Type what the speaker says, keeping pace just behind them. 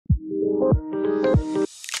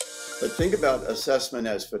But think about assessment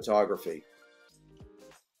as photography.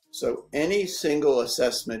 So any single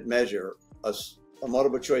assessment measure, a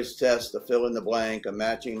multiple choice test, a fill in the blank, a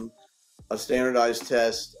matching, a standardized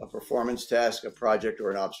test, a performance task, a project, or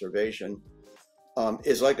an observation,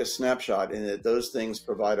 is like a snapshot in that those things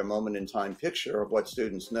provide a moment in time picture of what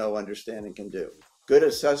students know, understand, and can do. Good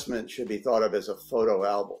assessment should be thought of as a photo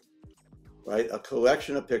album, right? A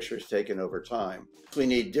collection of pictures taken over time. We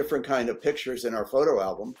need different kind of pictures in our photo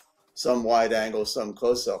album, some wide angle, some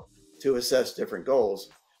close up, to assess different goals.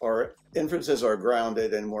 Our inferences are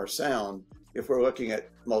grounded and more sound if we're looking at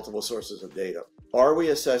multiple sources of data. Are we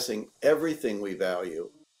assessing everything we value,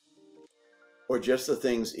 or just the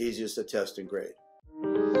things easiest to test and grade?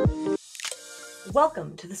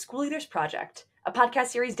 Welcome to the School Leaders Project, a podcast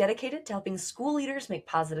series dedicated to helping school leaders make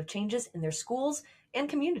positive changes in their schools and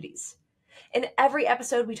communities. In every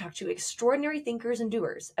episode, we talk to extraordinary thinkers and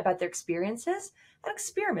doers about their experiences and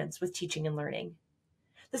experiments with teaching and learning.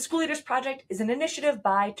 The School Leaders Project is an initiative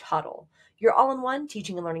by Toddle, your all-in-one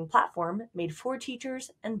teaching and learning platform made for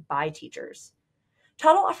teachers and by teachers.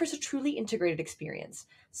 Toddle offers a truly integrated experience,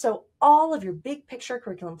 so all of your big picture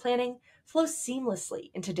curriculum planning flows seamlessly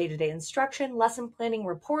into day-to-day instruction, lesson planning,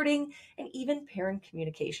 reporting, and even parent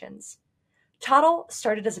communications. Toddle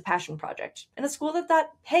started as a passion project in a school that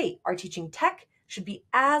thought, hey, our teaching tech should be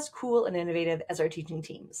as cool and innovative as our teaching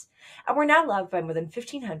teams. And we're now loved by more than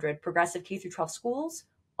 1,500 progressive K-12 schools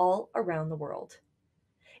all around the world.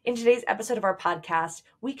 In today's episode of our podcast,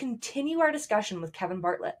 we continue our discussion with Kevin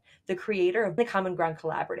Bartlett, the creator of the Common Ground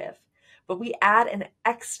Collaborative. But we add an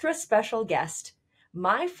extra special guest,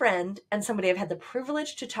 my friend and somebody I've had the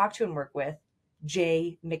privilege to talk to and work with,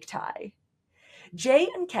 Jay McTighe. Jay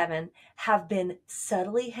and Kevin have been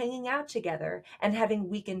subtly hanging out together and having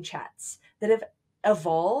weekend chats that have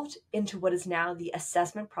evolved into what is now the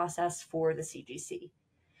assessment process for the CGC.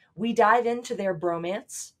 We dive into their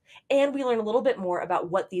bromance, and we learn a little bit more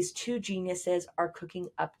about what these two geniuses are cooking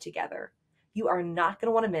up together. You are not going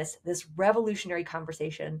to want to miss this revolutionary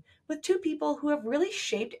conversation with two people who have really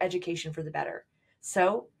shaped education for the better.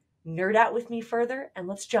 So, nerd out with me further, and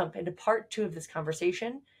let's jump into part 2 of this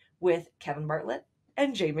conversation with Kevin Bartlett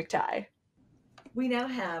and Jay McTighe. We now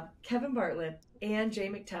have Kevin Bartlett and Jay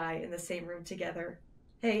McTighe in the same room together.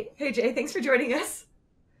 Hey Jay, thanks for joining us.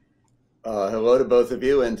 Hello to both of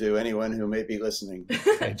you and to anyone who may be listening.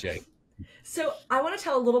 Hey, Jay. So I want to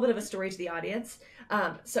tell a little bit of a story to the audience.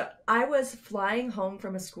 So I was flying home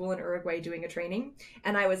from a school in Uruguay doing a training,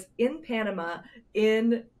 and I was in Panama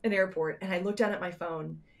in an airport, and I looked down at my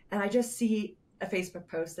phone, and I just see a Facebook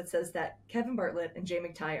post that says that Kevin Bartlett and Jay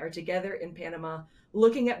McTighe are together in Panama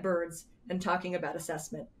looking at birds and talking about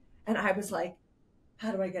assessment. And I was like,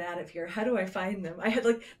 how do I get out of here? How do I find them? I had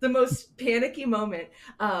like the most panicky moment.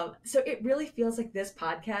 So it really feels like this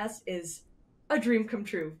podcast is a dream come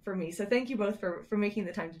true for me. So thank you both for making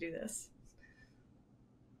the time to do this.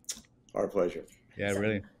 Our pleasure. Yeah,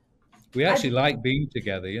 really. We actually like being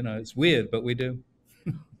together. You know, it's weird, but we do.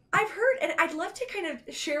 I've heard, and I'd love to kind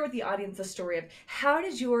of share with the audience a story of how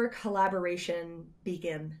did your collaboration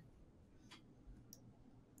begin?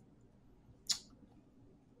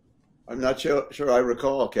 I'm not sure I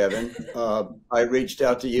recall, Kevin. I reached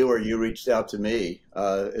out to you or you reached out to me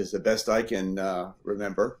is the best I can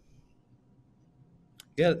remember.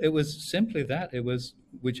 Yeah, it was simply that. It was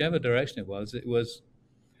whichever direction it was,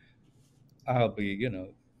 I'll be,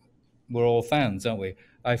 we're all fans, aren't we?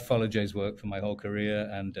 I followed Jay's work for my whole career,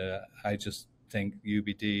 and I just think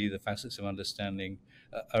UBD, the facets of understanding,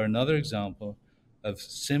 are another example of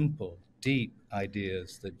simple, deep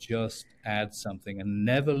ideas that just add something and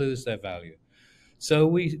never lose their value. So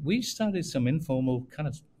we started some informal kind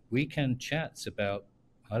of weekend chats about,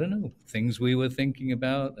 I don't know, things we were thinking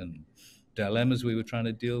about and dilemmas we were trying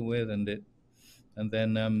to deal with, and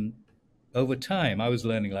then over time I was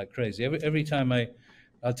learning like crazy. Every time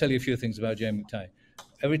I'll tell you a few things about Jay McTighe.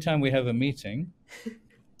 Every time we have a meeting,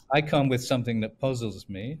 I come with something that puzzles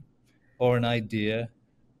me or an idea,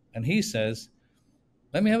 and he says,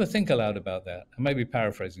 let me have a think aloud about that. I may be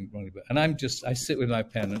paraphrasing wrongly, and I sit with my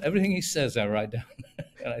pen, and everything he says I write down.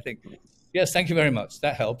 And I think, yes, thank you very much.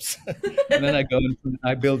 That helps. And then I go and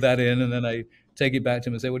I build that in, and then I take it back to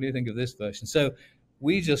him and say, what do you think of this version? So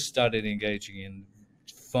we just started engaging in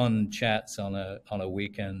fun chats on a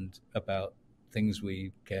weekend about things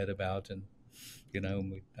we cared about. And,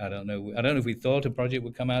 I don't know if we thought a project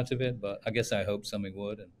would come out of it, but I guess I hoped something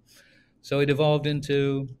would. And so it evolved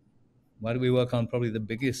into, why do we work on probably the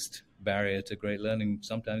biggest barrier to great learning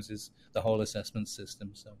sometimes is the whole assessment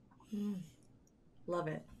system. So, Love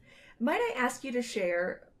it. Might I ask you to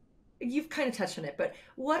share You've kind of touched on it, but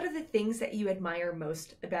what are the things that you admire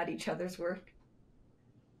most about each other's work?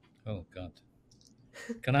 Oh God,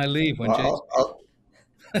 can I leave when Jay? Well,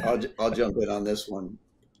 I'll jump in on this one.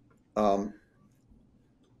 Um,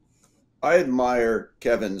 I admire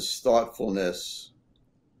Kevin's thoughtfulness,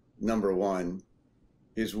 number one.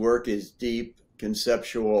 His work is deep,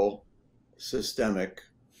 conceptual, systemic,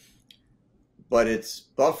 but it's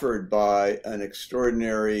buffered by an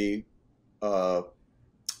extraordinary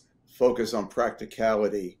focus on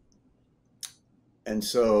practicality. And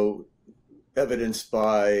so, evidenced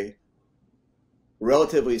by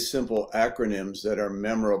relatively simple acronyms that are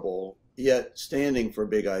memorable, yet standing for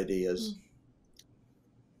big ideas.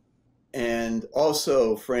 And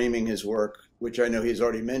also framing his work, which I know he's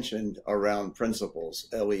already mentioned, around principles,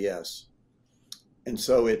 LES. And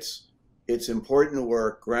so it's important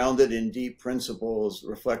work grounded in deep principles,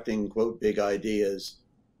 reflecting, quote, big ideas,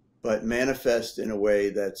 but manifest in a way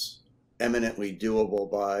that's eminently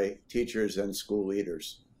doable by teachers and school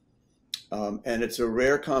leaders. And it's a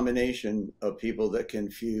rare combination of people that can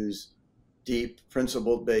fuse deep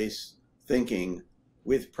principle-based thinking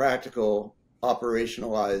with practical,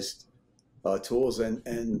 operationalized tools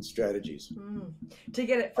and strategies. To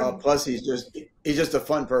get it from plus, he's just a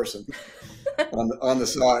fun person on the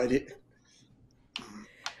side.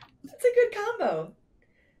 That's a good combo.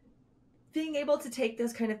 Being able to take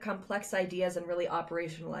those kind of complex ideas and really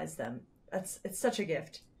operationalize them. It's such a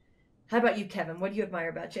gift. How about you, Kevin? What do you admire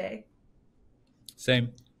about Jay?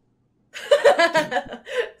 Same.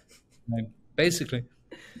 Basically,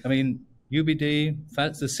 I mean, UBD,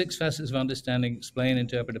 the 6 facets of understanding: explain,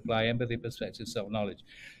 interpret, apply, empathy, perspective, self-knowledge.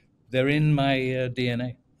 They're in my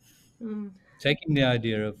DNA. Taking the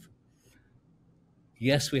idea of,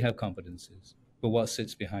 yes, we have competencies, but what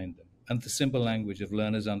sits behind them? And the simple language of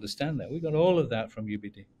learners understand that. We got all of that from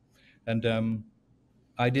UBD. And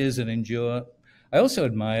ideas that endure. I also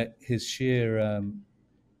admire his sheer,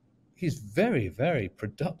 he's very, very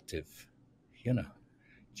productive. You know,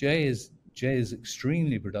 Jay is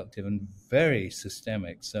extremely productive and very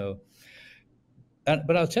systemic. So,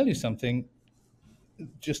 but I'll tell you something,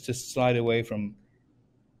 just to slide away from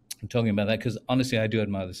talking about that, because honestly, I do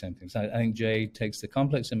admire the same things. I think Jay takes the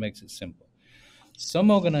complex and makes it simple.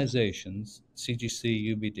 Some organizations,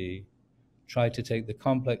 CGC, UBD, try to take the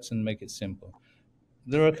complex and make it simple.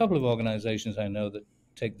 There are a couple of organizations I know that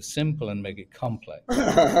take the simple and make it complex.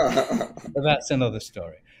 But that's another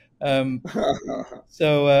story. And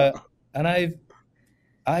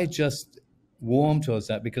I just warm towards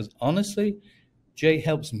that, because honestly, Jay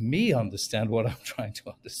helps me understand what I'm trying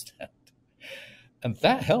to understand. And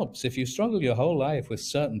that helps. If you struggle your whole life with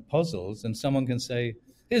certain puzzles and someone can say,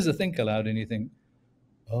 here's the think aloud, and you think,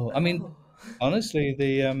 oh, I mean, honestly,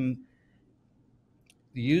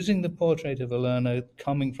 using the portrait of a learner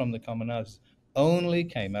coming from the commonalities only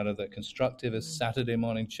came out of that constructivist Saturday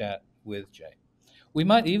morning chat with Jay. We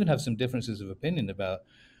might even have some differences of opinion about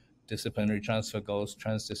disciplinary transfer goals,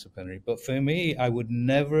 transdisciplinary. But for me, I would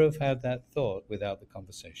never have had that thought without the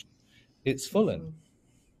conversation. It's full in.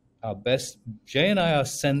 Our best, Jay and I are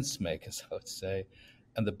sense makers, I would say,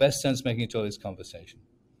 and the best sense making tool is conversation.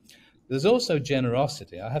 There's also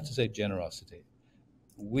generosity. I have to say generosity.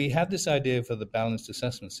 We had this idea for the balanced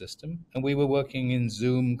assessment system, and we were working in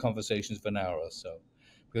Zoom conversations for an hour or so,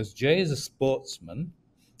 because Jay is a sportsman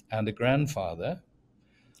and a grandfather,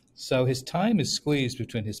 so his time is squeezed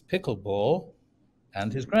between his pickleball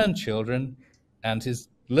and his grandchildren and his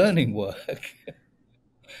learning work.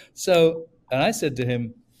 So, and I said to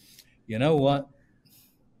him, you know what?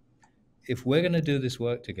 If we're going to do this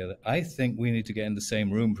work together, I think we need to get in the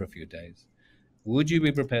same room for a few days. Would you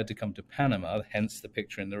be prepared to come to Panama, hence the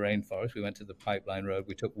picture in the rainforest? We went to the Pipeline Road.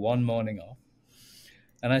 We took one morning off.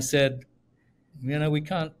 And I said, you know, we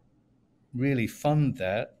can't really fund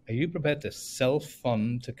that. Are you prepared to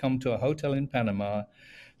self-fund to come to a hotel in Panama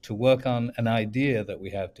to work on an idea that we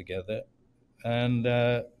have together? And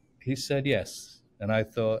he said yes. And I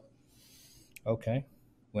thought, okay,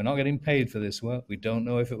 we're not getting paid for this work. We don't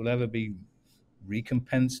know if it will ever be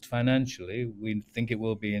recompensed financially. We think it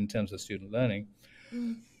will be in terms of student learning.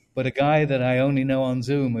 But a guy that I only know on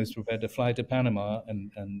Zoom who's prepared to fly to Panama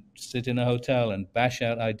and sit in a hotel and bash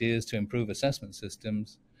out ideas to improve assessment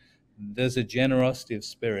systems, there's a generosity of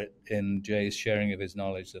spirit in Jay's sharing of his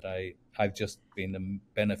knowledge that I've just been the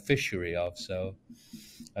beneficiary of. So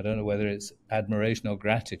I don't know whether it's admiration or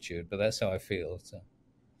gratitude, but that's how I feel. So.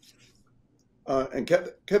 And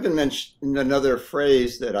Kevin mentioned another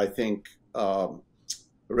phrase that I think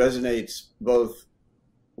resonates both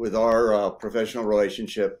with our professional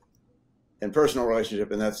relationship and personal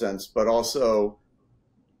relationship in that sense, but also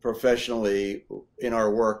professionally in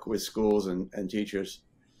our work with schools and teachers,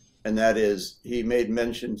 and that is he made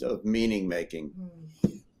mention of meaning making.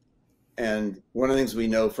 And one of the things we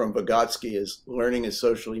know from Vygotsky is learning is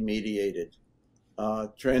socially mediated.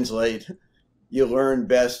 Translate, you learn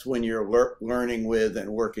best when you're learning with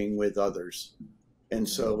and working with others. And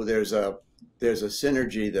so there's a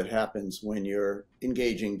synergy that happens when you're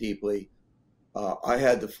engaging deeply. I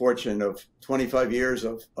had the fortune of 25 years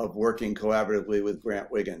of working collaboratively with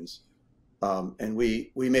Grant Wiggins, and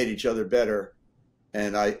we made each other better.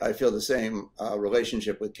 And I feel the same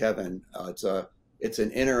relationship with Kevin. It's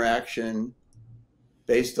an interaction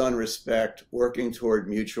based on respect, working toward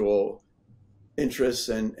mutual interests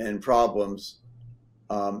and problems,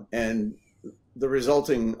 and the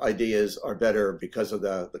resulting ideas are better because of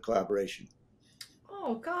the collaboration.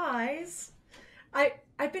 Oh, guys,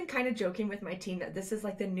 I've been kind of joking with my team that this is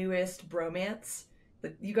like the newest bromance.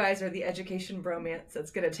 That you guys are the education bromance that's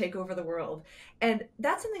going to take over the world, and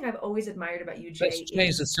that's something I've always admired about you, Jay. Let's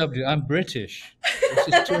change the subject. I'm British. This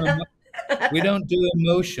is too we don't do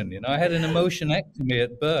emotion. I had an emotionectomy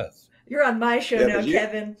at birth. You're on my show now,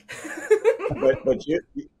 Kevin. but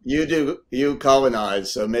you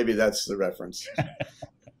colonize, so maybe that's the reference.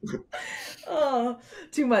 Oh,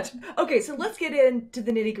 too much. Okay, so let's get into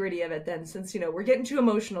the nitty gritty of it then, since we're getting too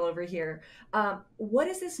emotional over here. What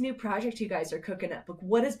is this new project you guys are cooking up? Like,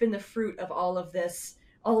 what has been the fruit of all of this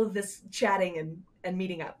chatting and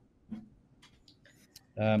meeting up?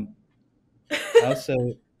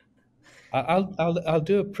 I'll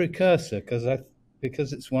do a precursor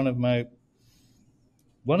because it's one of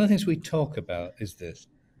the things we talk about is this: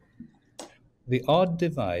 the odd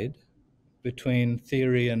divide between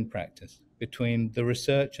theory and practice, between the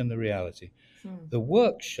research and the reality, the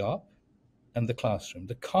workshop and the classroom,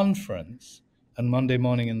 the conference and Monday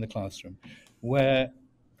morning in the classroom, where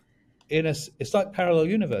it's like parallel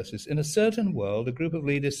universes. In a certain world, a group of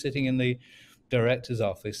leaders sitting in the director's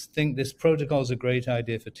office think this protocol is a great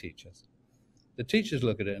idea for teachers. The teachers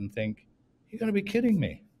look at it and think, you're going to be kidding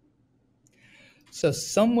me. So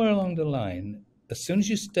somewhere along the line, as soon as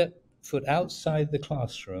you step foot outside the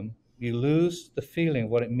classroom, you lose the feeling of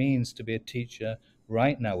what it means to be a teacher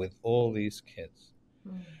right now with all these kids.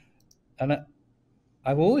 And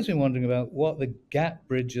I've always been wondering about what the gap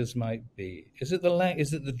bridges might be. Is it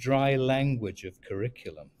the dry language of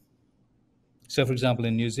curriculum? So, for example,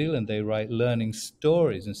 in New Zealand, they write learning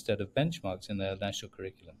stories instead of benchmarks in their national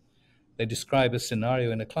curriculum. They describe a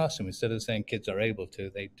scenario in a classroom. Instead of saying kids are able to,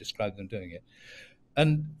 they describe them doing it.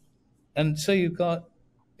 And so you've got,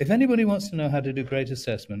 if anybody wants to know how to do great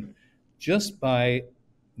assessment, just buy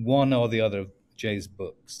one or the other of Jay's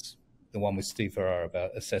books, the one with Steve Farrar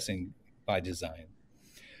about assessing by design.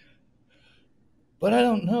 But I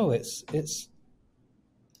don't know, it's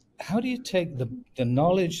how do you take the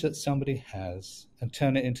knowledge that somebody has and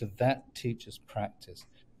turn it into that teacher's practice?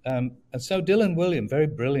 And so Dylan William, very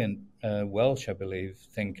brilliant Welsh, I believe,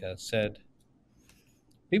 thinker, said,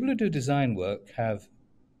 people who do design work have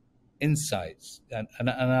insights and an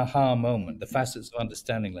aha moment, the facets of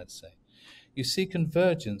understanding, let's say. You see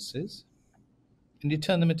convergences and you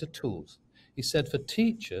turn them into tools. He said for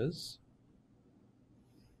teachers,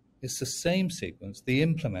 it's the same sequence, the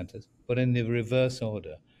implementers, but in the reverse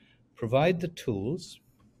order. Provide the tools.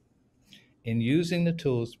 In using the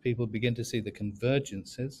tools, people begin to see the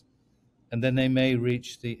convergences, and then they may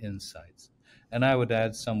reach the insights. And I would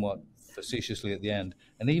add somewhat facetiously at the end,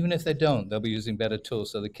 and even if they don't, they'll be using better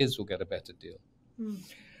tools, so the kids will get a better deal.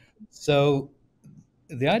 So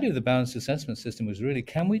the idea of the balanced assessment system was really,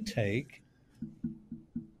 can we take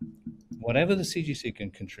whatever the CGC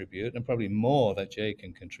can contribute, and probably more that Jay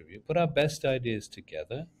can contribute, put our best ideas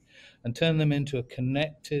together and turn them into a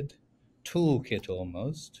connected toolkit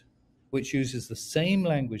almost, which uses the same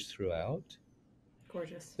language throughout.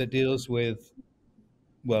 Gorgeous. That deals with,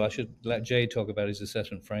 well, I should let Jay talk about his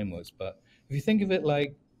assessment frameworks, but if you think of it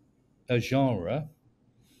like a genre,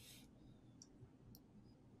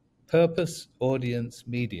 purpose, audience,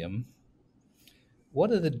 medium,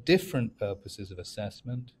 what are the different purposes of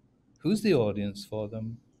assessment? Who's the audience for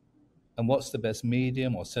them? And what's the best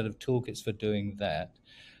medium or set of toolkits for doing that?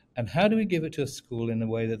 And how do we give it to a school in a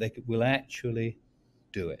way that they will actually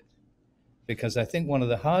do it? Because I think one of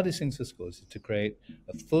the hardest things for schools is to create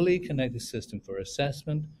a fully connected system for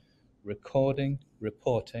assessment, recording,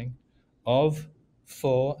 reporting of,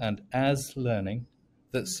 for, and as learning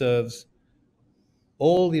that serves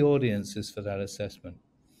all the audiences for that assessment.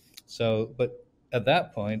 So, but at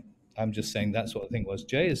that point, I'm just saying that's what I think was.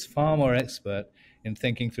 Jay is far more expert in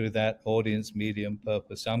thinking through that audience, medium,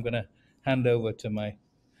 purpose. So I'm going to hand over to my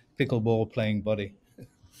pickleball playing buddy.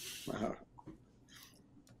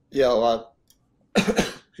 Yeah,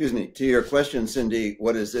 excuse me, to your question, Cindy,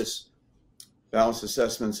 what is this balanced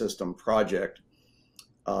assessment system project?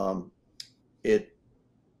 It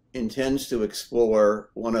intends to explore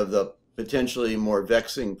one of the potentially more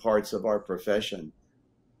vexing parts of our profession,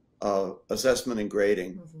 assessment and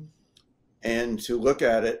grading, and to look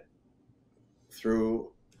at it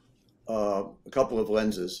through a couple of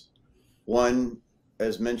lenses. One,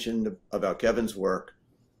 as mentioned about Kevin's work,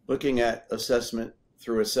 looking at assessment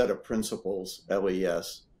through a set of principles,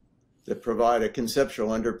 LES, that provide a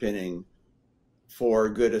conceptual underpinning for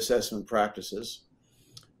good assessment practices.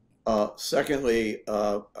 Secondly,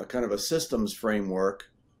 a kind of a systems framework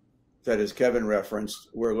that, as Kevin referenced,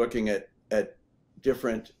 we're looking at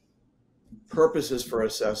different purposes for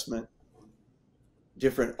assessment,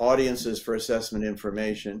 different audiences for assessment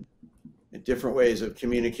information, and different ways of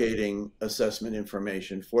communicating assessment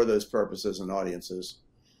information for those purposes and audiences,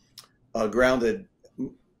 grounded,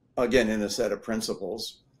 again, in a set of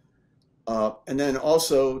principles. And then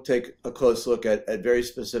also take a close look at very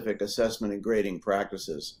specific assessment and grading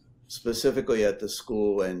practices, specifically at the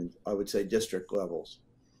school and, I would say, district levels.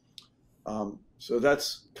 So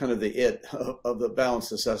that's kind of the of the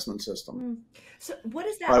balanced assessment system. So what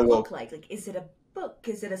does that look like? Like, is it a book?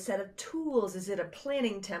 Is it a set of tools? Is it a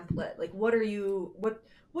planning template? Like,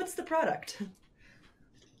 what's the product?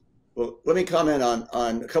 Well, let me comment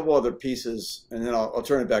on a couple other pieces, and then I'll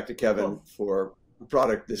turn it back to Kevin for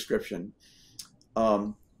product description.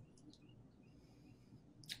 Comment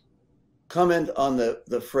on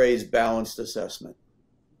the phrase balanced assessment.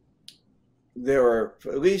 There are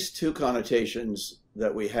at least two connotations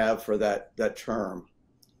that we have for that term.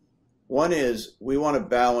 One is we want to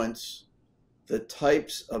balance the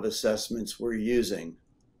types of assessments we're using.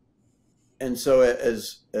 And so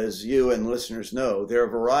as you and listeners know, there are a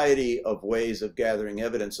variety of ways of gathering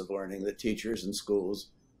evidence of learning that teachers and schools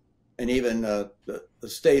and even the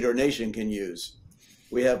state or nation can use.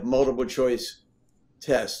 We have multiple choice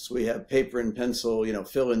tests. We have paper and pencil,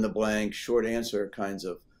 fill in the blank, short answer kinds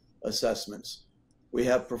of assessments. We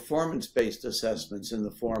have performance-based assessments in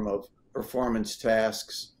the form of performance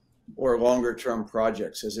tasks or longer-term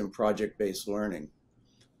projects, as in project-based learning.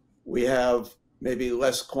 We have maybe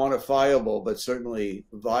less quantifiable, but certainly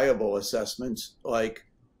viable assessments like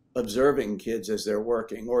observing kids as they're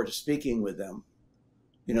working or speaking with them.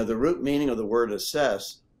 The root meaning of the word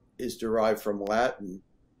assess is derived from Latin,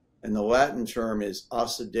 and the Latin term is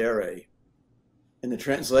ossidere. And the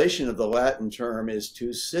translation of the Latin term is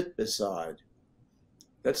to sit beside.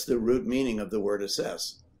 That's the root meaning of the word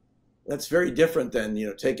assess. That's very different than,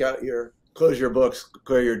 close your books,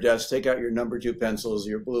 clear your desk, take out your number 2 pencils,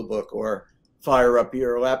 your blue book, or fire up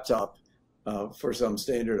your laptop for some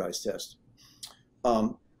standardized test.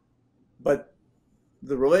 But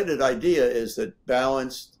the related idea is that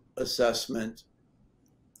balanced assessment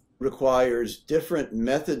requires different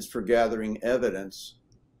methods for gathering evidence,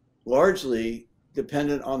 largely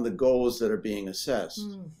dependent on the goals that are being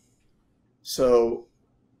assessed. So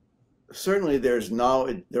certainly there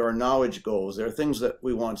are knowledge goals. There are things that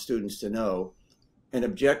we want students to know, and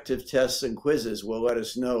objective tests and quizzes will let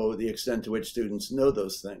us know the extent to which students know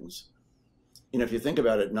those things. If you think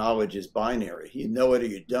about it, knowledge is binary. You know it or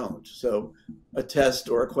you don't. So a test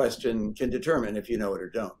or a question can determine if you know it or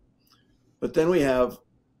don't. But then we have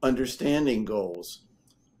understanding goals.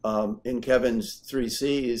 In Kevin's 3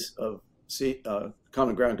 C's of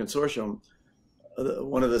Common Ground Consortium,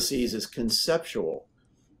 one of the C's is conceptual.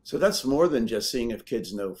 So that's more than just seeing if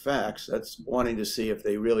kids know facts. That's wanting to see if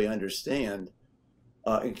they really understand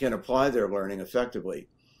and can apply their learning effectively.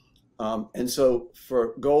 And so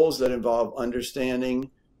for goals that involve understanding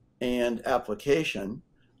and application,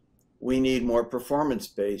 we need more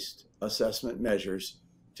performance-based assessment measures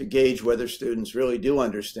to gauge whether students really do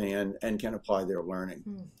understand and can apply their learning.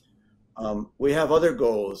 We have other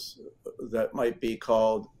goals that might be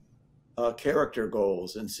called character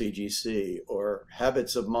goals in CGC, or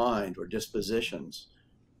habits of mind, or dispositions.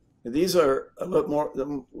 These are a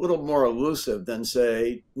little more elusive than,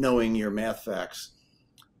 say, knowing your math facts.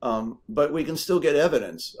 But we can still get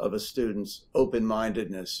evidence of a student's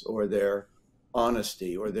open-mindedness or their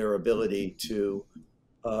honesty or their ability to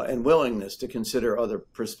and willingness to consider other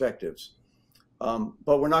perspectives.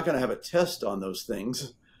 But we're not going to have a test on those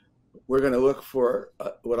things. We're going to look for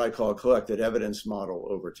what I call a collected evidence model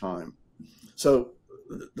over time. So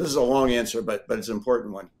this is a long answer, but it's an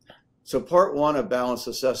important one. So part 1 of balanced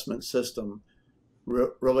assessment system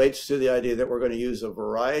relates to the idea that we're going to use a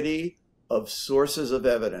variety of sources of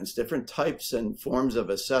evidence, different types and forms of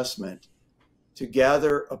assessment, to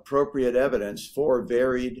gather appropriate evidence for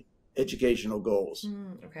varied educational goals.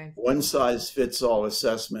 Okay. One size fits all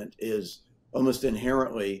assessment is almost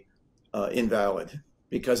inherently invalid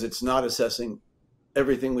because it's not assessing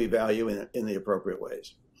everything we value in the appropriate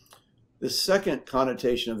ways. The second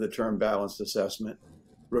connotation of the term balanced assessment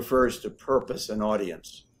refers to purpose and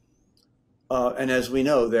audience. And as we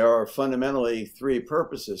know, there are fundamentally three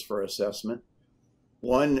purposes for assessment.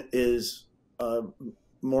 One is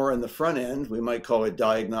more in the front end. We might call it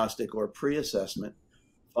diagnostic or pre-assessment,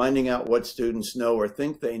 finding out what students know or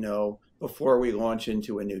think they know before we launch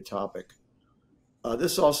into a new topic.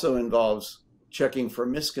 This also involves checking for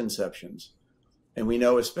misconceptions. And we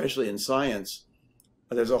know, especially in science,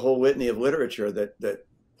 there's a whole litany of literature that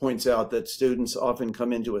points out that students often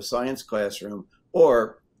come into a science classroom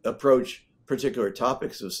or approach particular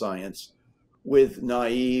topics of science with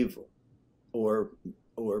naive or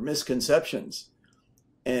misconceptions.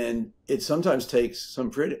 And it sometimes takes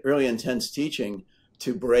some pretty really intense teaching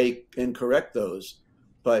to break and correct those.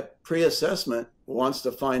 But pre-assessment wants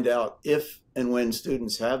to find out if and when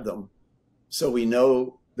students have them, so we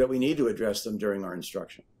know that we need to address them during our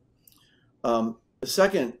instruction. The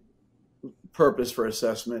second purpose for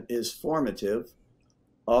assessment is formative,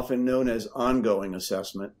 often known as ongoing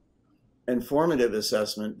assessment. And formative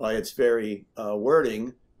assessment, by its very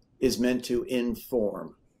wording, is meant to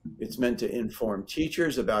inform. It's meant to inform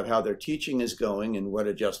teachers about how their teaching is going and what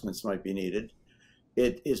adjustments might be needed.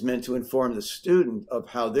 It is meant to inform the student of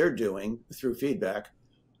how they're doing through feedback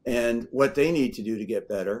and what they need to do to get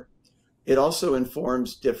better. It also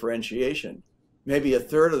informs differentiation. Maybe a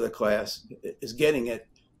third of the class is getting it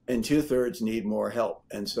and 2/3 need more help.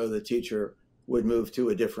 And so the teacher would move to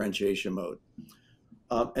a differentiation mode.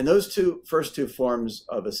 And those first two forms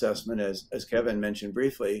of assessment, as Kevin mentioned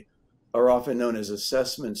briefly, are often known as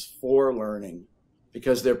assessments for learning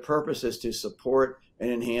because their purpose is to support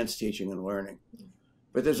and enhance teaching and learning.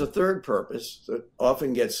 But there's a third purpose that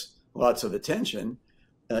often gets lots of attention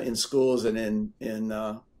in schools and in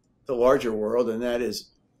the larger world, and that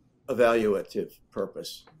is evaluative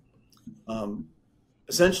purpose.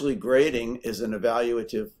 Essentially, grading is an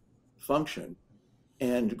evaluative function,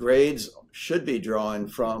 and grades should be drawn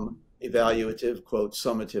from evaluative, quote,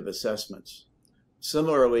 summative assessments.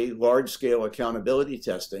 Similarly, large-scale accountability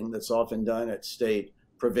testing that's often done at state,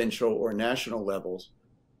 provincial, or national levels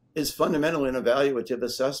is fundamentally an evaluative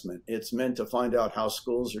assessment. It's meant to find out how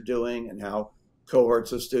schools are doing and how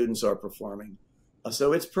cohorts of students are performing.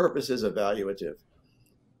 So its purpose is evaluative.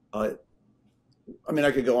 I mean,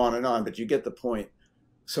 I could go on, but you get the point.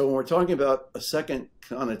 So when we're talking about a second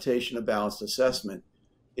connotation of balanced assessment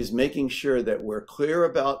is making sure that we're clear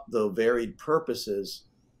about the varied purposes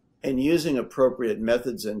and using appropriate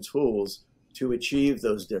methods and tools to achieve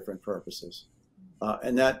those different purposes.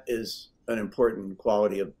 And that is an important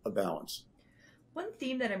quality of balance. One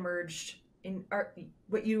theme that emerged in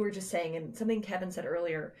what you were just saying and something Kevin said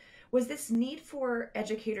earlier was this need for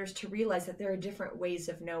educators to realize that there are different ways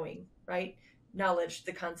of knowing, right? Knowledge,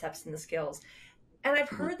 the concepts, and the skills. And I've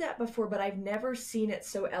heard that before, but I've never seen it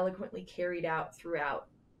so eloquently carried out throughout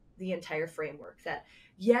the entire framework that,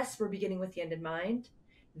 yes, we're beginning with the end in mind.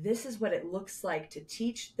 This is what it looks like to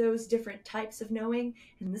teach those different types of knowing,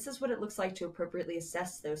 and this is what it looks like to appropriately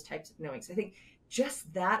assess those types of knowing. So I think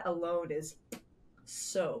just that alone is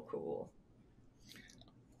so cool.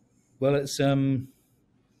 Well, it's a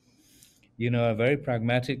very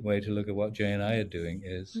pragmatic way to look at what Jay and I are doing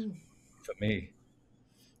is, for me,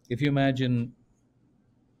 if you imagine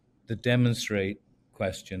the demonstrate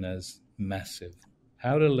question as massive,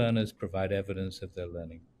 how do learners provide evidence of their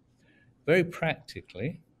learning? Very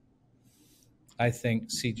practically, I think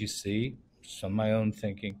CGC, from my own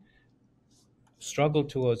thinking, struggled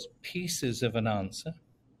towards pieces of an answer.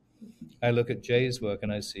 I look at Jay's work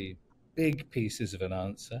and I see big pieces of an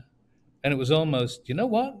answer. And it was almost, you know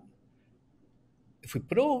what? If we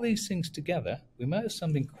put all these things together, we might have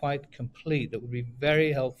something quite complete that would be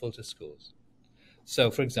very helpful to schools.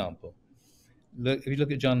 So, for example, if you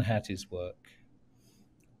look at John Hattie's work,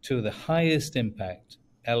 two of the highest impact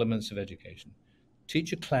elements of education: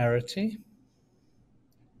 teacher clarity,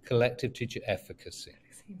 collective teacher efficacy.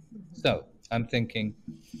 So I'm thinking,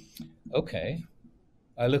 okay,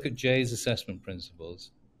 I look at Jay's assessment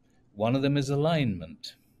principles. One of them is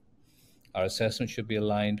alignment. Our assessment should be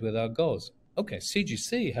aligned with our goals. Okay,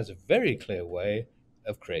 CGC has a very clear way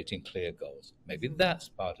of creating clear goals. Maybe that's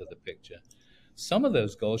part of the picture. Some of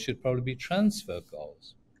those goals should probably be transfer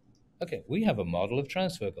goals. Okay, we have a model of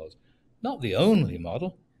transfer goals. Not the only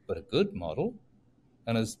model, but a good model.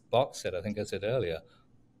 And as Box said, I think I said earlier,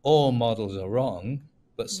 all models are wrong,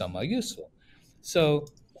 but some are useful. So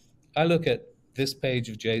I look at this page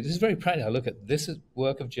of Jay's, this is very practical. I look at this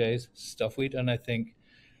work of Jay's, stuff we've done, I think,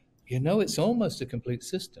 it's almost a complete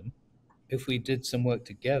system if we did some work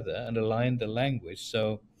together and aligned the language.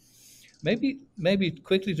 So maybe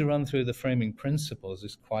quickly to run through the framing principles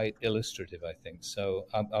is quite illustrative, I think. So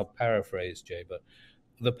I'll paraphrase Jay, but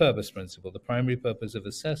the purpose principle, the primary purpose of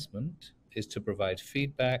assessment is to provide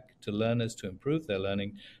feedback to learners to improve their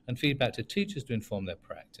learning and feedback to teachers to inform their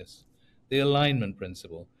practice. The alignment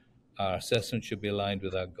principle, our assessment should be aligned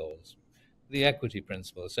with our goals. The equity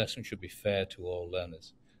principle, assessment should be fair to all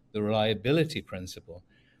learners. The reliability principle,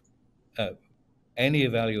 any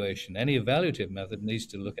evaluation, any evaluative method needs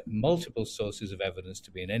to look at multiple sources of evidence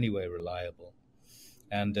to be in any way reliable.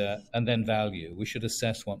 And then value. We should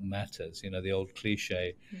assess what matters. The old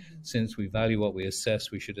cliche, since we value what we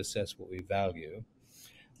assess, we should assess what we value.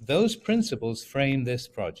 Those principles frame this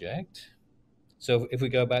project. So if we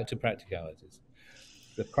go back to practicalities,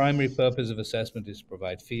 the primary purpose of assessment is to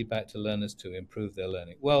provide feedback to learners to improve their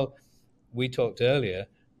learning. Well, we talked earlier,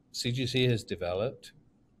 CGC has developed,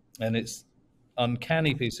 and it's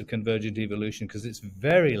uncanny piece of convergent evolution because it's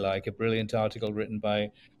very like a brilliant article written by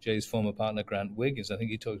Jay's former partner Grant Wiggins. I think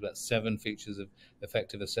he talked about 7 features of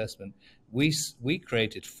effective assessment. We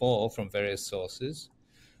created 4 from various sources: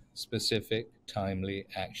 specific, timely,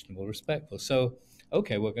 actionable, respectful. So,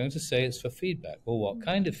 okay, we're going to say it's for feedback. Well, what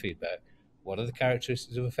kind of feedback? What are the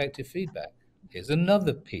characteristics of effective feedback? Here's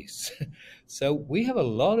another piece. So we have a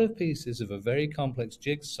lot of pieces of a very complex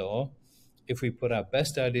jigsaw if we put our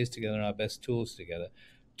best ideas together and our best tools together.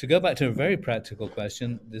 To go back to a very practical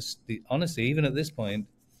question, honestly, even at this point,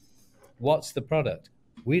 what's the product?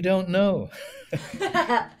 We don't know.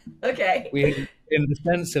 Okay. In the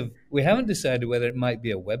sense of, we haven't decided whether it might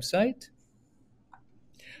be a website.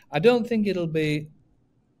 I don't think it'll be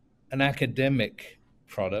an academic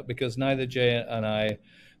product because neither Jay and I,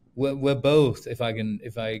 we're both, if I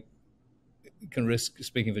can risk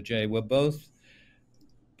speaking for Jay, we're both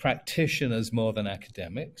practitioners more than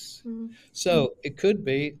academics. So it could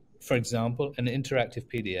be, for example, an interactive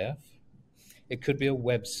PDF. It could be a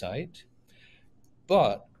website.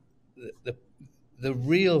 But the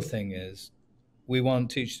real thing is we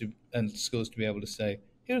want teachers and schools to be able to say,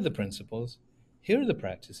 here are the principles, here are the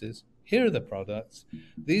practices, here are the products.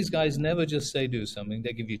 These guys never just say do something.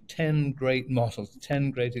 They give you 10 great models, 10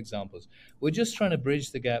 great examples. We're just trying to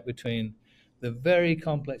bridge the gap between the very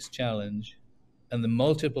complex challenge and the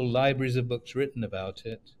multiple libraries of books written about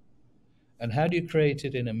it. And how do you create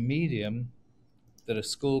it in a medium that a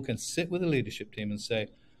school can sit with a leadership team and say,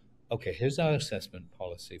 okay, here's our assessment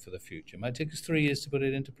policy for the future. It might take us 3 years to put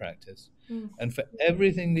it into practice. And for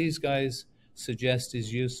everything these guys suggest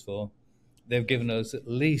is useful, they've given us at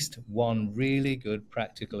least one really good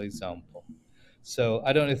practical example. So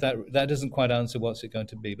I don't know if that doesn't quite answer what's it going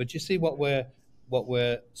to be, but you see what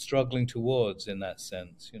we're struggling towards in that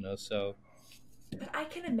sense, so. But I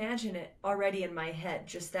can imagine it already in my head,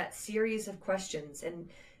 just that series of questions, and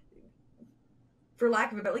for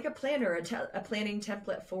lack of a better, like a planner, a planning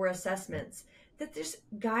template for assessments that just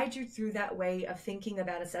guide you through that way of thinking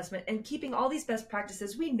about assessment and keeping all these best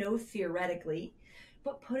practices we know theoretically,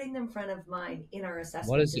 but putting them front of mind in our assessment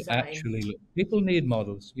What does design. it actually look? People need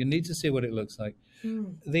models. You need to see what it looks like.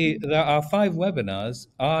 Our 5 webinars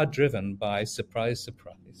are driven by, surprise,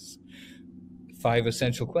 5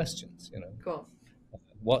 essential questions. Cool.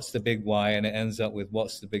 What's the big why? And it ends up with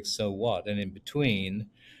what's the big so what? And in between,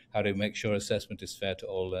 how to make sure assessment is fair to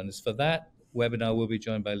all learners. For that webinar, we'll be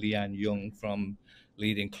joined by Leanne Jung from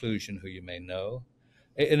Lead Inclusion, who you may know.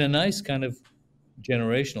 In a nice kind of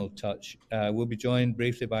generational touch, we'll be joined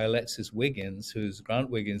briefly by Alexis Wiggins, who's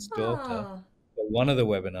Grant Wiggins' daughter, for one of the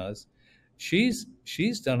webinars. She's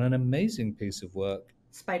done an amazing piece of work.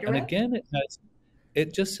 Spider-Man? And again,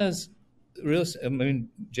 it just has real. I mean,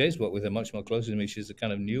 Jay's worked with her much more closely than me. She's a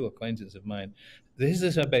kind of new acquaintance of mine. This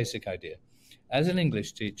is her basic idea. As an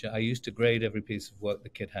English teacher, I used to grade every piece of work the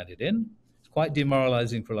kid handed in. It's quite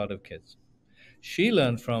demoralizing for a lot of kids. She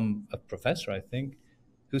learned from a professor, I think,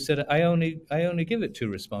 who said, I only give it 2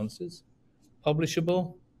 responses: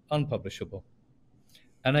 publishable, unpublishable.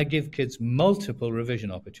 And I give kids multiple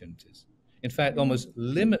revision opportunities. In fact, almost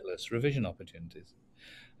limitless revision opportunities.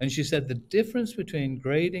 And she said the difference between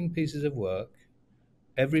grading pieces of work,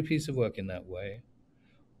 every piece of work in that way,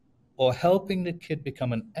 or helping the kid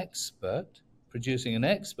become an expert, producing an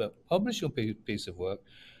expert publishable piece of work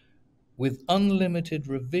with unlimited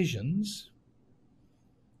revisions.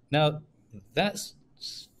 Now,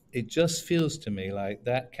 it just feels to me like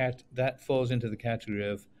that falls into the category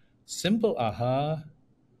of simple aha,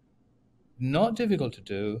 not difficult to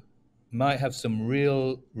do, might have some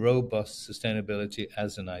real robust sustainability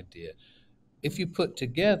as an idea. if you put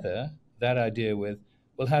together that idea with,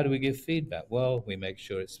 well, how do we give feedback? Well, we make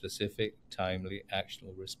sure it's specific, timely,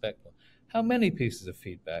 actionable, respectful. How many pieces of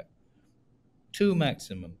feedback? 2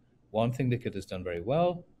 maximum. One thing the kid has done very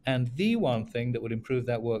well, and the one thing that would improve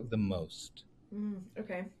that work the most.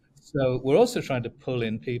 Okay. So we're also trying to pull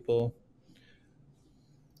in people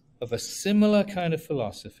of a similar kind of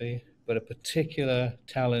philosophy, but a particular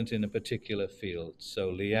talent in a particular field.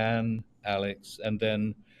 So Leanne, Alex, and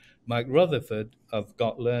then Mike Rutherford of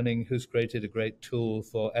Got Learning, who's created a great tool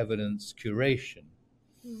for evidence curation.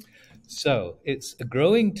 So it's a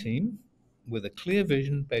growing team with a clear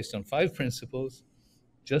vision based on 5 principles,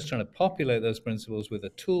 just trying to populate those principles with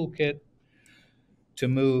a toolkit to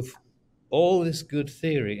move all this good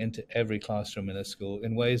theory into every classroom in a school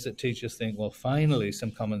in ways that teachers think, well, finally,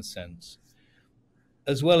 some common sense,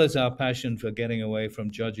 as well as our passion for getting away from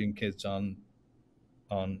judging kids on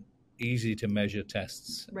easy to measure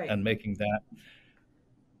tests, right, and making that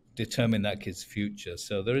determine that kid's future.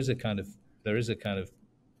 So there is a kind of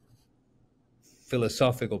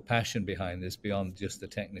philosophical passion behind this beyond just the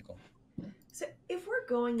technical. So if we're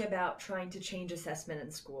going about trying to change assessment in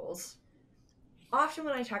schools, often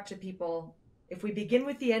when I talk to people, if we begin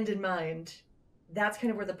with the end in mind, that's kind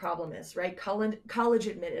of where the problem is, right? College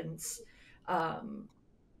admittance, having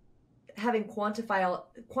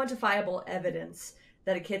quantifiable evidence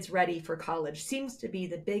that a kid's ready for college seems to be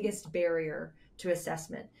the biggest barrier to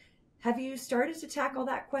assessment. Have you started to tackle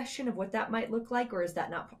that question of what that might look like, or is that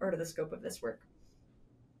not part of the scope of this work?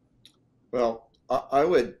 Well, I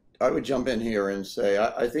would jump in here and say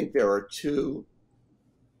I think there are 2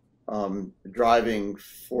 driving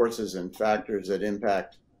forces and factors that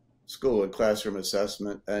impact school and classroom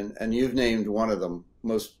assessment, and you've named one of them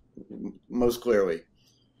most clearly.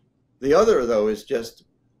 The other, though, is just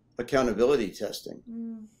accountability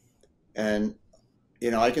testing. And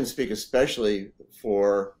I can speak especially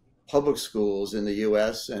for public schools in the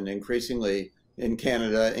US and increasingly in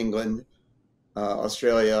Canada, England,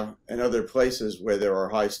 Australia, and other places where there are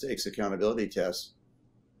high stakes accountability tests.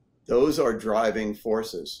 Those are driving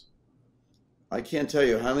forces. I can't tell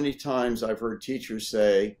you how many times I've heard teachers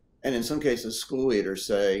say, and in some cases school leaders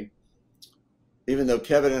say, even though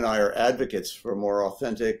Kevin and I are advocates for more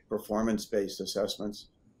authentic performance-based assessments,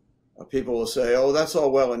 people will say, oh, that's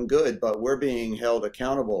all well and good, but we're being held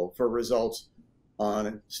accountable for results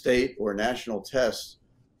on state or national tests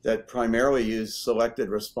that primarily use selected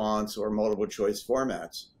response or multiple choice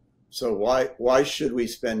formats. So why should we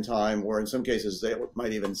spend time, or in some cases they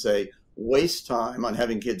might even say waste time, on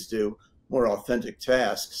having kids do more authentic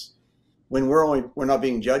tasks when we're not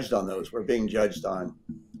being judged on those. We're being judged on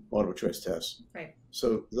multiple choice tests. Right.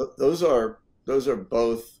 So those are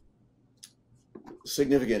both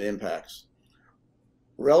significant impacts.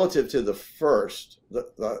 Relative to the first,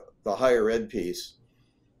 the higher ed piece,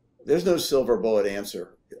 there's no silver bullet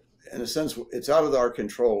answer. In a sense, it's out of our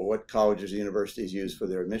control what colleges and universities use for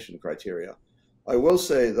their admission criteria. I will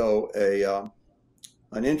say, though,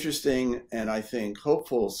 an interesting and I think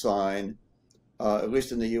hopeful sign, at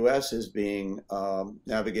least in the US, is being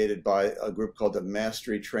navigated by a group called the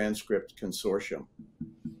Mastery Transcript Consortium.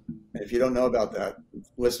 And if you don't know about that,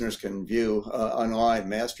 listeners can view online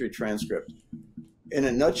Mastery Transcript. In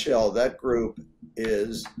a nutshell, that group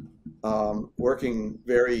is working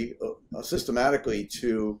very systematically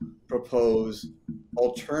to propose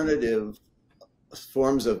alternative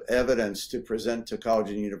forms of evidence to present to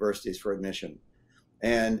colleges and universities for admission.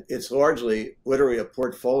 And it's largely literally a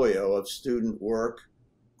portfolio of student work,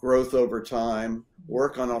 growth over time,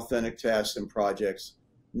 work on authentic tasks and projects,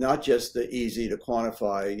 not just the easy to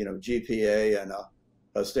quantify, GPA and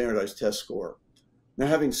a standardized test score. Now,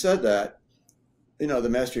 having said that, the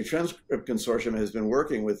Mastery Transcript Consortium has been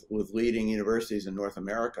working with leading universities in North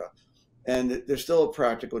America, and there's still a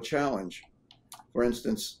practical challenge. For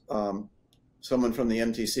instance, someone from the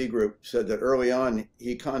MTC group said that early on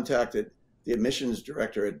he contacted the admissions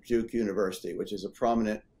director at Duke University, which is a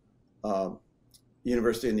prominent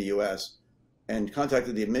university in the US, and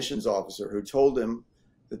contacted the admissions officer, who told him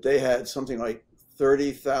that they had something like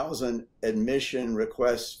 30,000 admission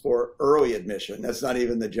requests for early admission. That's not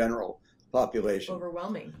even the general population.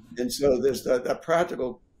 Overwhelming. And so there's that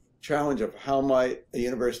practical challenge of how might a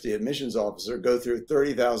university admissions officer go through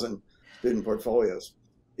 30,000 student portfolios.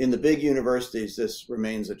 In the big universities, this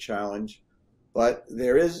remains a challenge, but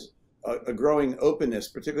there is a growing openness,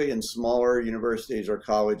 particularly in smaller universities or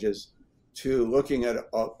colleges, to looking at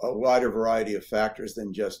a wider variety of factors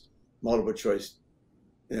than just multiple choice,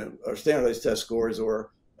 or standardized test scores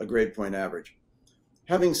or a grade point average.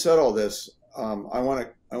 Having said all this, I want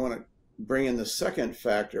to bring in the second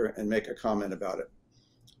factor and make a comment about it.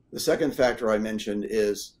 The second factor I mentioned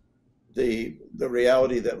is the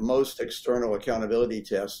reality that most external accountability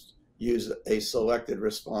tests use a selected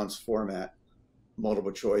response format,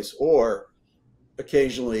 multiple choice, or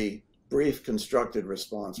occasionally brief constructed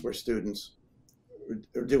response where students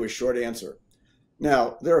do a short answer.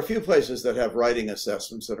 Now, there are a few places that have writing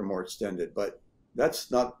assessments that are more extended, but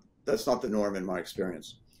that's not the norm in my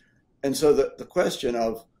experience. And so the question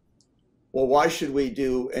of, well, why should we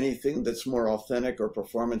do anything that's more authentic or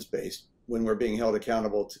performance-based when we're being held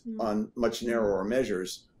accountable on much narrower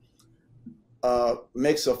measures,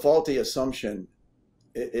 makes a faulty assumption.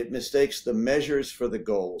 It mistakes the measures for the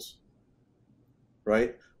goals,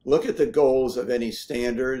 right? Look at the goals of any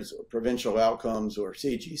standards, or provincial outcomes, or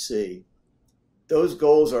CGC. Those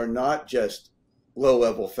goals are not just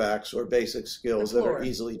low-level facts or basic skills that are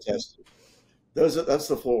easily tested. That's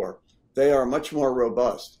the floor. They are much more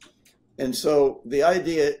robust. And so the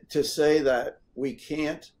idea to say that we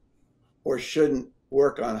can't or shouldn't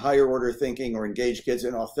work on higher order thinking or engage kids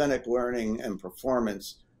in authentic learning and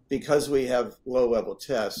performance because we have low-level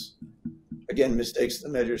tests, again, mistakes the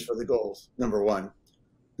measures for the goals, number one.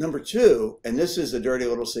 Number two, and this is a dirty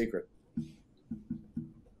little secret,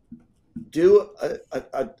 do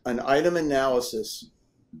an item analysis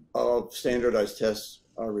of standardized test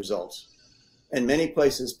results. And many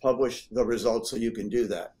places publish the results so you can do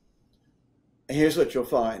that. And here's what you'll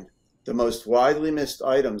find. The most widely missed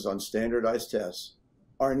items on standardized tests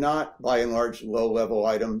are not, by and large, low-level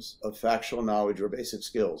items of factual knowledge or basic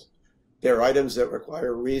skills. They're items that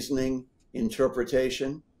require reasoning,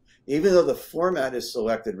 interpretation. Even though the format is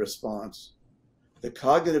selected response, the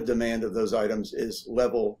cognitive demand of those items is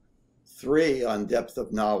level 3 on depth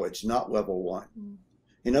of knowledge, not level 1.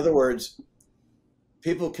 In other words,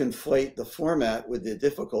 people conflate the format with the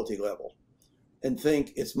difficulty level and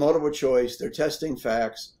think it's multiple choice, they're testing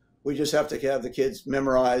facts, we just have to have the kids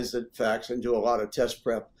memorize the facts and do a lot of test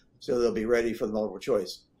prep so they'll be ready for the multiple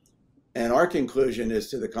choice. And our conclusion is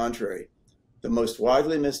to the contrary. The most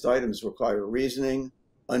widely missed items require reasoning,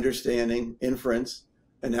 understanding, inference,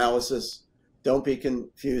 analysis. Don't be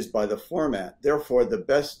confused by the format. Therefore, the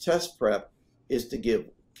best test prep is to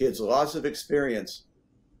give kids lots of experience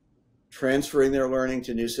transferring their learning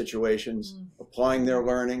to new situations, applying their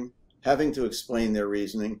learning, having to explain their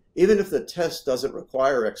reasoning. Even if the test doesn't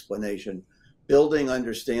require explanation, building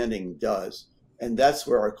understanding does. And that's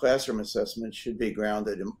where our classroom assessments should be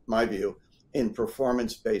grounded, in my view, in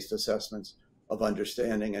performance-based assessments of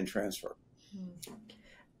understanding and transfer.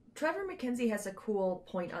 Trevor McKenzie has a cool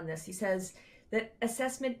point on this. He says that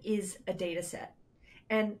assessment is a data set,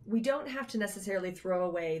 and we don't have to necessarily throw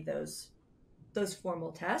away those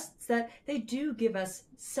formal tests, that they do give us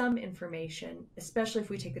some information, especially if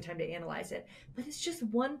we take the time to analyze it, but it's just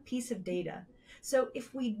one piece of data. So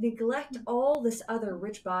if we neglect all this other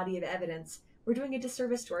rich body of evidence, we're doing a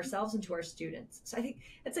disservice to ourselves and to our students. So I think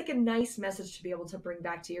it's like a nice message to be able to bring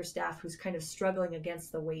back to your staff who's kind of struggling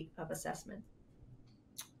against the weight of assessment.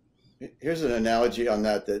 Here's an analogy on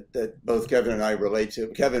that both Kevin and I relate to.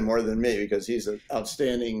 Kevin more than me because he's an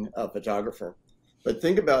outstanding photographer. But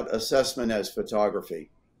think about assessment as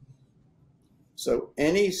photography. So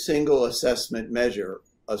any single assessment measure,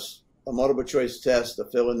 a multiple choice test, a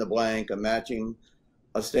fill in the blank, a matching,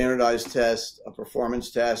 a standardized test, a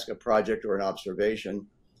performance task, a project, or an observation,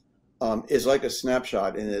 is like a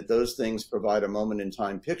snapshot in that those things provide a moment in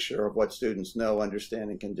time picture of what students know,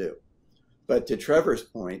 understand, and can do. But to Trevor's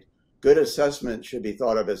point, good assessment should be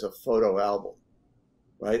thought of as a photo album,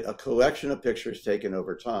 right? A collection of pictures taken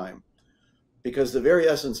over time. Because the very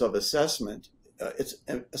essence of assessment,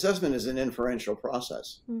 assessment is an inferential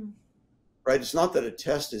process, right? It's not that a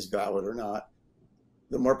test is valid or not.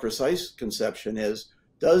 The more precise conception is,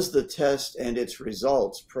 does the test and its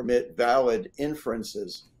results permit valid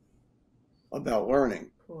inferences about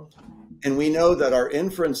learning? Cool. And we know that our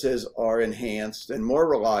inferences are enhanced and more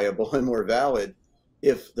reliable and more valid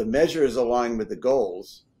if the measures align with the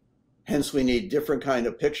goals. Hence, we need different kind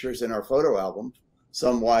of pictures in our photo album,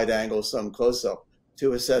 some wide angle, some close up,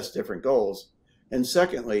 to assess different goals. And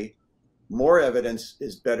secondly, more evidence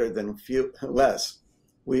is better than less.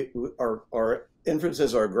 Our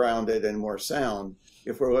inferences are grounded and more sound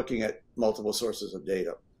if we're looking at multiple sources of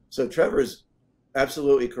data. So Trevor's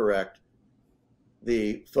absolutely correct.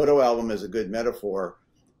 The photo album is a good metaphor.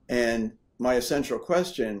 And my essential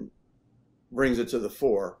question brings it to the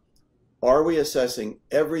fore. Are we assessing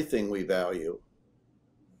everything we value,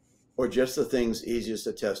 or just the things easiest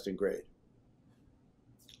to test and grade?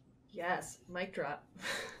 Yes, mic drop.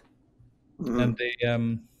 And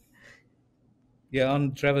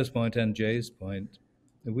on Trevor's point and Jay's point,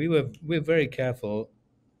 we're very careful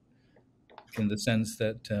in the sense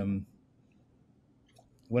that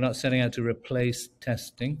we're not setting out to replace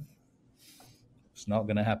testing. It's not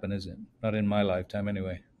going to happen, is it? Not in my lifetime,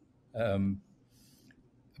 anyway.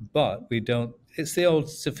 But we don't, it's the old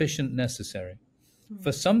sufficient necessary.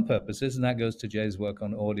 For some purposes, and that goes to Jay's work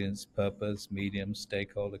on audience purpose, medium,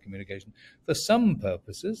 stakeholder communication. For some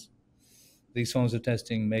purposes, these forms of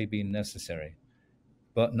testing may be necessary,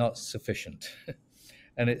 but not sufficient.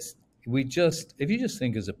 And if you just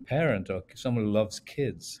think as a parent or someone who loves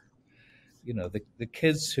kids, you know, the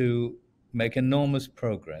kids who make enormous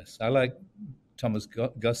progress. I like Thomas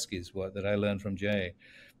Guskey's work that I learned from Jay,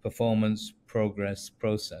 performance, progress,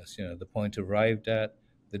 process, you know, the point arrived at,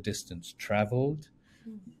 the distance traveled,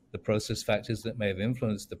 the process factors that may have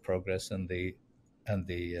influenced the progress and the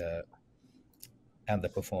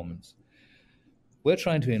performance. We're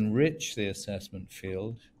trying to enrich the assessment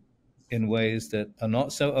field in ways that are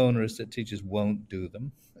not so onerous that teachers won't do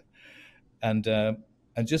them, and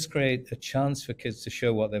just create a chance for kids to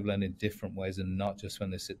show what they've learned in different ways and not just when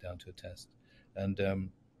they sit down to a test. And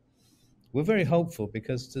we're very hopeful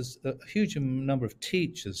because there's a huge number of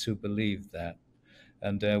teachers who believe that.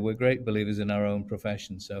 And we're great believers in our own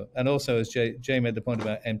profession. So, and also, as Jay made the point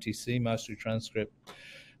about MTC, Mastery Transcript,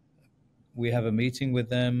 we have a meeting with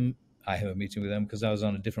them. I have a meeting with them because I was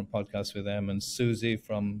on a different podcast with them and Susie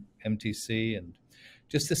from MTC, and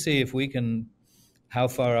just to see if we can, how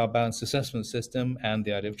far our balanced assessment system and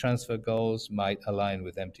the idea of transfer goals might align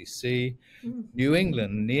with MTC. New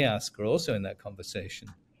England and NEASC are also in that conversation.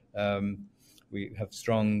 We have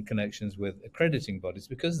strong connections with accrediting bodies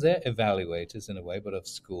because they're evaluators in a way, but of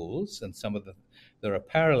schools. And there are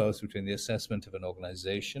parallels between the assessment of an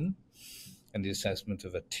organization and the assessment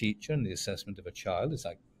of a teacher and the assessment of a child. It's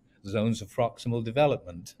like zones of proximal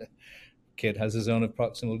development. Kid has a zone of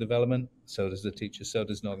proximal development, so does the teacher, so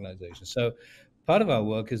does an organization. So part of our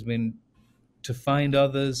work has been to find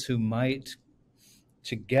others who might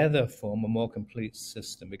together form a more complete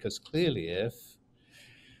system, because clearly if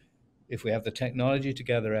we have the technology to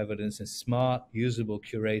gather evidence in smart, usable,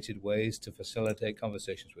 curated ways to facilitate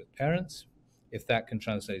conversations with parents, if that can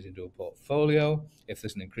translate into a portfolio, if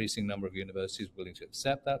there's an increasing number of universities willing to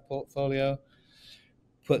accept that portfolio,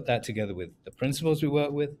 put that together with the principles we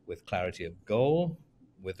work with clarity of goal,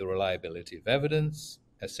 with the reliability of evidence,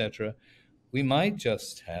 etc., we might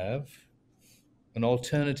just have an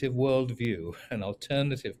alternative worldview, an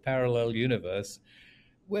alternative parallel universe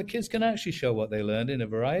where kids can actually show what they learned in a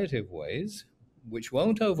variety of ways, which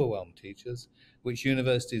won't overwhelm teachers, which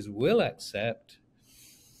universities will accept.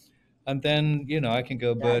 And then, you know, I can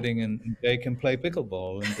go birding and they can play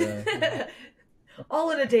pickleball. And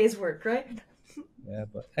all in a day's work, right? Yeah,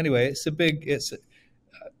 but anyway, it's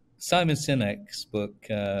Simon Sinek's book,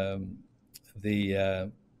 the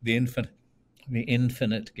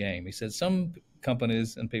Infinite Game. He said some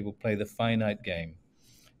companies and people play the finite game.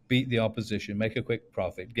 Beat the opposition, make a quick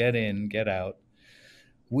profit, get in, get out.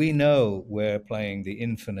 We know we're playing the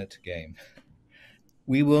infinite game.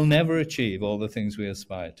 We will never achieve all the things we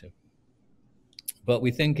aspire to. But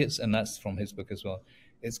we think and that's from his book as well,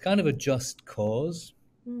 it's kind of a just cause,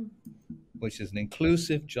 which is an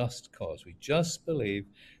inclusive just cause. We just believe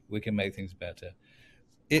we can make things better.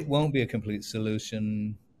 It won't be a complete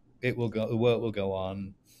solution. The work will go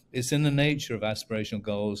on. It's in the nature of aspirational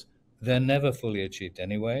goals. They're never fully achieved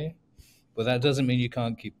anyway, but that doesn't mean you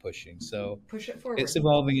can't keep pushing. So push it forward. It's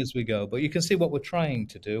evolving as we go, but you can see what we're trying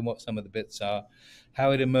to do and what some of the bits are, how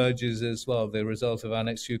it emerges as well, the result of our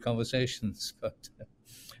next few conversations. But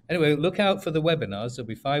anyway, look out for the webinars. There'll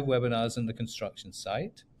be 5 webinars on the construction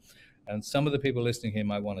site. And some of the people listening here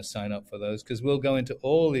might want to sign up for those because we'll go into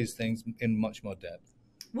all these things in much more depth.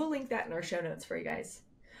 We'll link that in our show notes for you guys.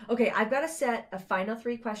 Okay, I've got a set of final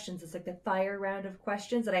 3 questions. It's like the fire round of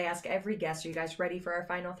questions that I ask every guest. Are you guys ready for our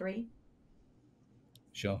final 3?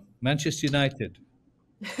 Sure. Manchester United.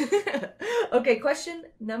 Okay, question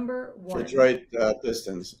number 1. Detroit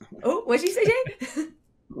Pistons. Oh, what'd you say, Jay?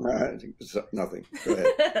 Nothing. Go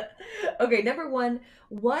ahead. Okay, number 1.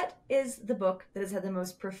 What is the book that has had the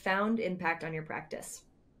most profound impact on your practice?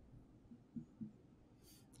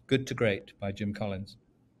 Good to Great by Jim Collins.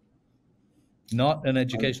 Not an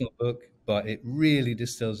educational book, but it really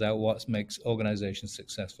distills out what makes organizations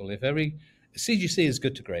successful. If every CGC is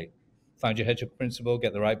good to great, find your hedgehog principle,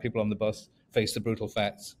 get the right people on the bus, face the brutal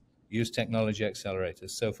facts, use technology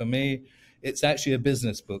accelerators. So for me, it's actually a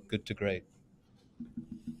business book, good to great.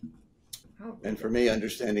 And for me,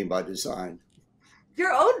 Understanding by Design.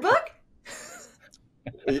 Your own book?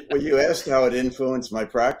 Well, you asked how it influenced my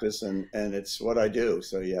practice, and it's what I do.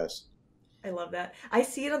 So yes. I love that. I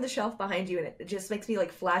see it on the shelf behind you, and it just makes me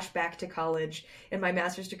like flash back to college in my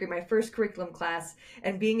master's degree, my first curriculum class,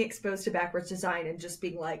 and being exposed to backwards design and just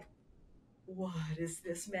being like, what is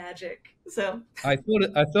this magic? So, I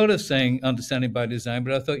thought of saying understanding by design,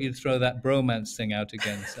 but I thought you'd throw that bromance thing out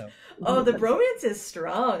again. So oh, the bromance is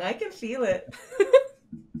strong. I can feel it.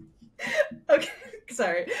 Okay,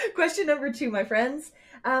 sorry. Question number 2, my friends.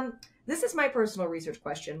 This is my personal research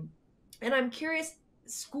question, and I'm curious.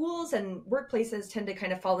 Schools and workplaces tend to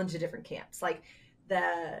kind of fall into different camps, like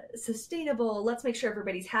the sustainable, let's make sure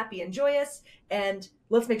everybody's happy and joyous, and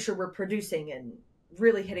let's make sure we're producing and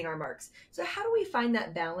really hitting our marks. So how do we find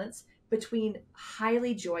that balance between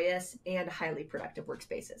highly joyous and highly productive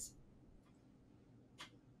workspaces?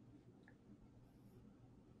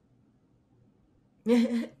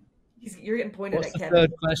 You're getting pointed what's at the Kevin.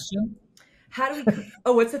 third question? How do we?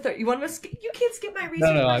 Oh, what's the third? You want to? You can't skip my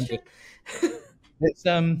research No, question. It's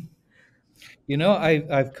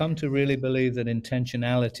I've come to really believe that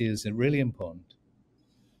intentionality is really important.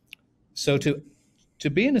 So to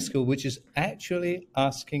be in a school which is actually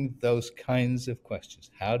asking those kinds of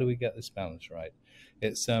questions, how do we get this balance right?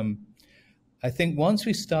 It's I think once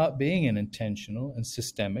we start being intentional and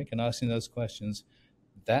systemic and asking those questions,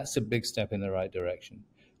 that's a big step in the right direction.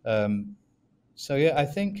 So yeah, I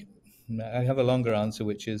think I have a longer answer,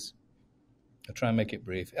 which is, I'll try and make it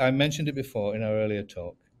brief. I mentioned it before in our earlier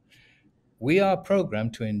talk. We are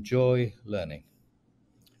programmed to enjoy learning.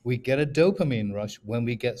 We get a dopamine rush when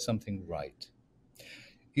we get something right.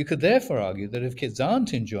 You could therefore argue that if kids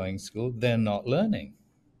aren't enjoying school, they're not learning.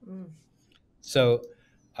 So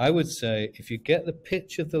I would say if you get the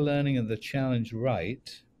pitch of the learning and the challenge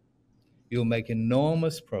right, you'll make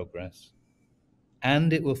enormous progress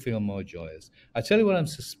and it will feel more joyous. I tell you what I'm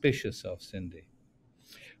suspicious of, Cindy.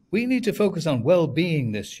 We need to focus on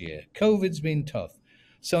well-being this year. COVID's been tough.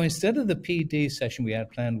 So instead of the PD session we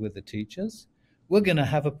had planned with the teachers, we're going to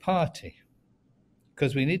have a party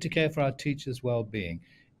because we need to care for our teachers' well-being.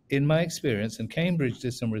 In my experience, and Cambridge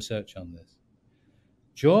did some research on this,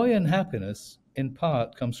 joy and happiness in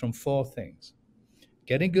part comes from 4 things: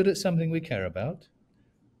 getting good at something we care about,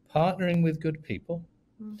 partnering with good people,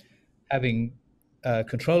 having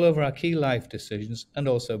control over our key life decisions, and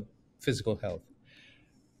also physical health.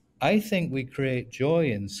 I think we create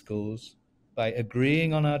joy in schools by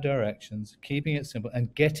agreeing on our directions, keeping it simple,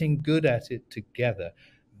 and getting good at it together.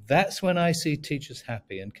 That's when I see teachers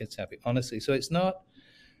happy and kids happy, honestly. So it's not,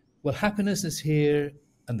 well, happiness is here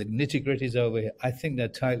and the nitty-gritty is over here. I think they're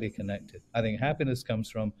tightly connected. I think happiness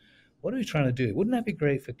comes from, what are we trying to do? Wouldn't that be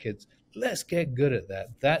great for kids? Let's get good at that.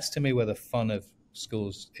 That's, to me, where the fun of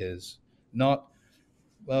schools is. Not,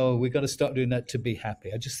 well, we've got to stop doing that to be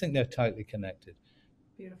happy. I just think they're tightly connected.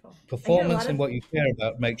 Beautiful. Performance and what you care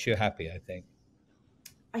about makes you happy, I think.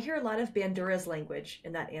 I hear a lot of Bandura's language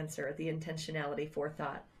in that answer, the intentionality,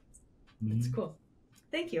 forethought. That's cool.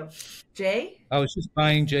 Thank you. Jay? I was just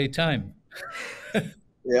buying Jay time.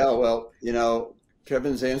 Yeah, well,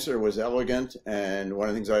 Kevin's answer was elegant, and one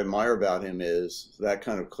of the things I admire about him is that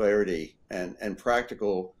kind of clarity and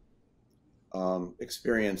practical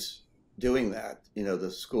experience doing that.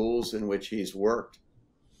 The schools in which he's worked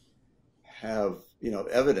have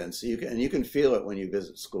evidence. You can feel it when you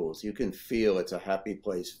visit schools. You can feel it's a happy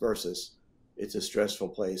place versus it's a stressful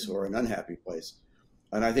place or an unhappy place.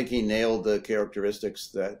 And I think he nailed the characteristics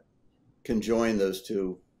that can join those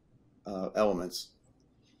 2 elements.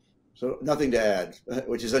 So nothing to add,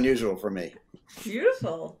 which is unusual for me.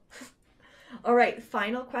 Beautiful. All right,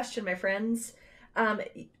 final question, my friends.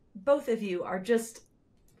 Both of you are just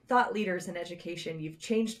thought leaders in education. You've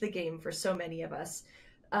changed the game for so many of us.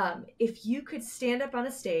 If you could stand up on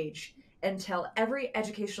a stage and tell every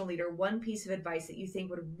educational leader one piece of advice that you think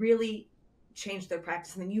would really change their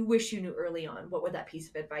practice and then you wish you knew early on, what would that piece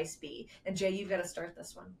of advice be? And Jay, you've got to start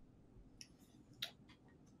this one.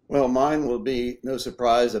 Well, mine will be, no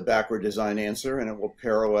surprise, a backward design answer, and it will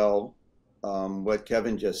parallel what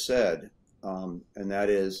Kevin just said. And that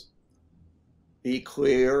is, be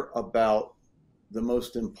clear about the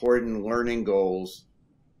most important learning goals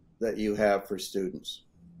that you have for students.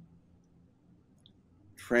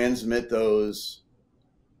 Transmit those,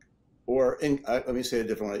 or let me say it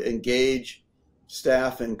differently, engage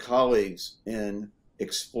staff and colleagues in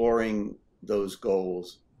exploring those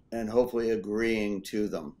goals and hopefully agreeing to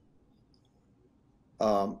them.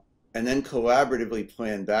 And then collaboratively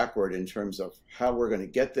plan backward in terms of how we're going to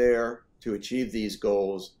get there to achieve these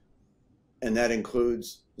goals. And that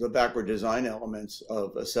includes the backward design elements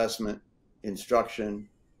of assessment, instruction,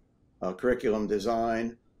 curriculum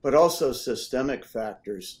design, but also systemic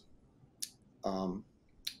factors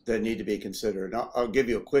that that need to be considered. I'll give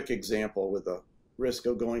you a quick example with the risk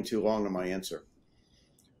of going too long in my answer.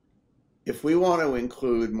 If we want to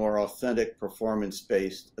include more authentic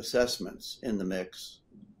performance-based assessments in the mix,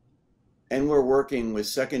 and we're working with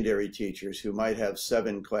secondary teachers who might have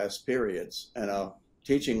 7 class periods and a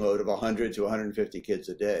teaching load of 100 to 150 kids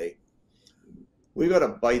a day, we've got to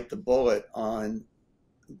bite the bullet on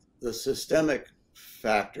the systemic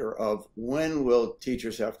factor of when will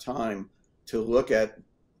teachers have time to look at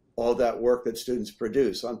all that work that students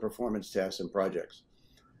produce on performance tasks and projects.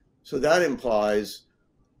 So that implies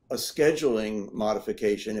a scheduling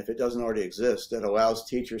modification, if it doesn't already exist, that allows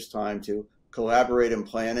teachers time to collaborate in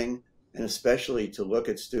planning and especially to look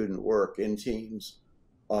at student work in teams,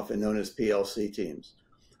 often known as PLC teams.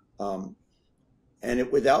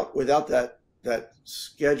 Without that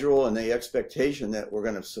schedule and the expectation that we're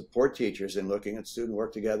going to support teachers in looking at student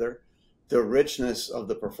work together, the richness of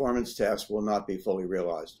the performance task will not be fully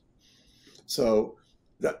realized. So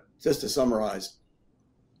just to summarize,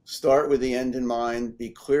 start with the end in mind, be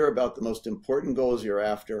clear about the most important goals you're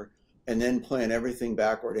after, and then plan everything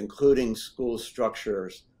backward, including school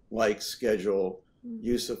structures like schedule,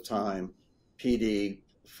 use of time, PD,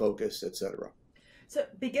 focus, etc. So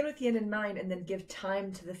begin with the end in mind and then give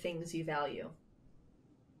time to the things you value.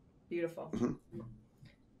 Beautiful. Mm-hmm.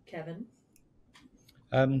 Kevin?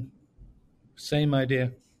 Same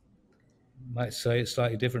idea. Might say it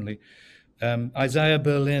slightly differently. Isaiah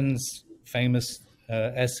Berlin's famous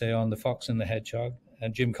essay on the fox and the hedgehog,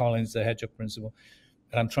 and Jim Collins, the hedgehog principle.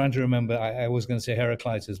 And I'm trying to remember, I was going to say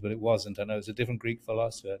Heraclitus, but it wasn't. I know it's a different Greek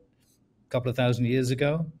philosopher. A couple of thousand years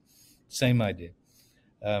ago, same idea.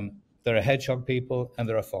 There are hedgehog people and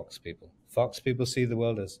there are fox people. Fox people see the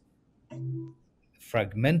world as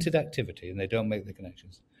fragmented activity and they don't make the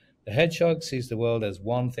connections. The hedgehog sees the world as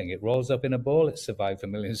one thing. It rolls up in a ball, it's survived for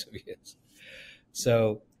millions of years.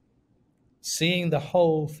 So seeing the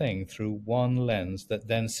whole thing through one lens that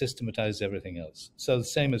then systematizes everything else. So the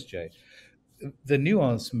same as Jay. The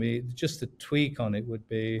nuance for me, just the tweak on it would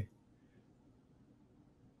be,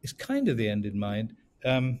 it's kind of the end in mind.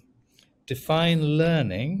 Define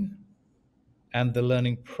learning and the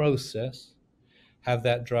learning process, have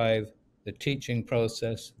that drive the teaching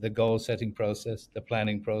process, the goal-setting process, the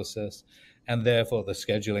planning process, and therefore the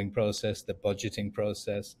scheduling process, the budgeting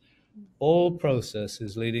process. All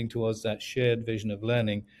processes leading towards that shared vision of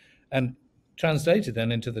learning and translated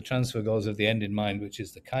then into the transfer goals of the end in mind, which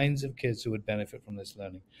is the kinds of kids who would benefit from this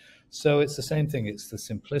learning. So it's the same thing. It's the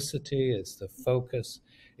simplicity, it's the focus,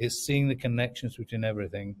 it's seeing the connections between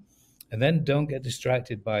everything. And then don't get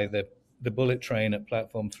distracted by the bullet train at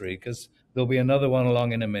platform 3, because there'll be another one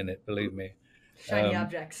along in a minute, believe me. Shiny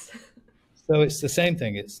objects. So it's the same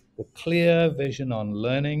thing. It's the clear vision on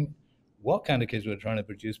learning, what kind of kids we're trying to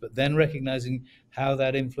produce, but then recognizing how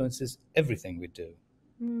that influences everything we do.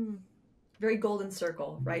 Very golden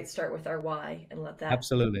circle, right? Start with our why and let that.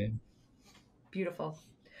 Absolutely. Beautiful.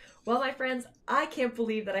 Well, my friends, I can't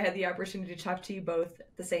believe that I had the opportunity to talk to you both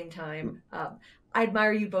at the same time. I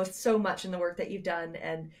admire you both so much in the work that you've done,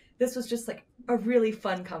 and this was just like a really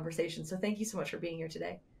fun conversation. So thank you so much for being here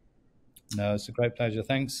today. No, it's a great pleasure.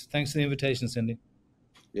 Thanks for the invitation, Cindy.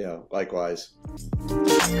 Yeah, likewise.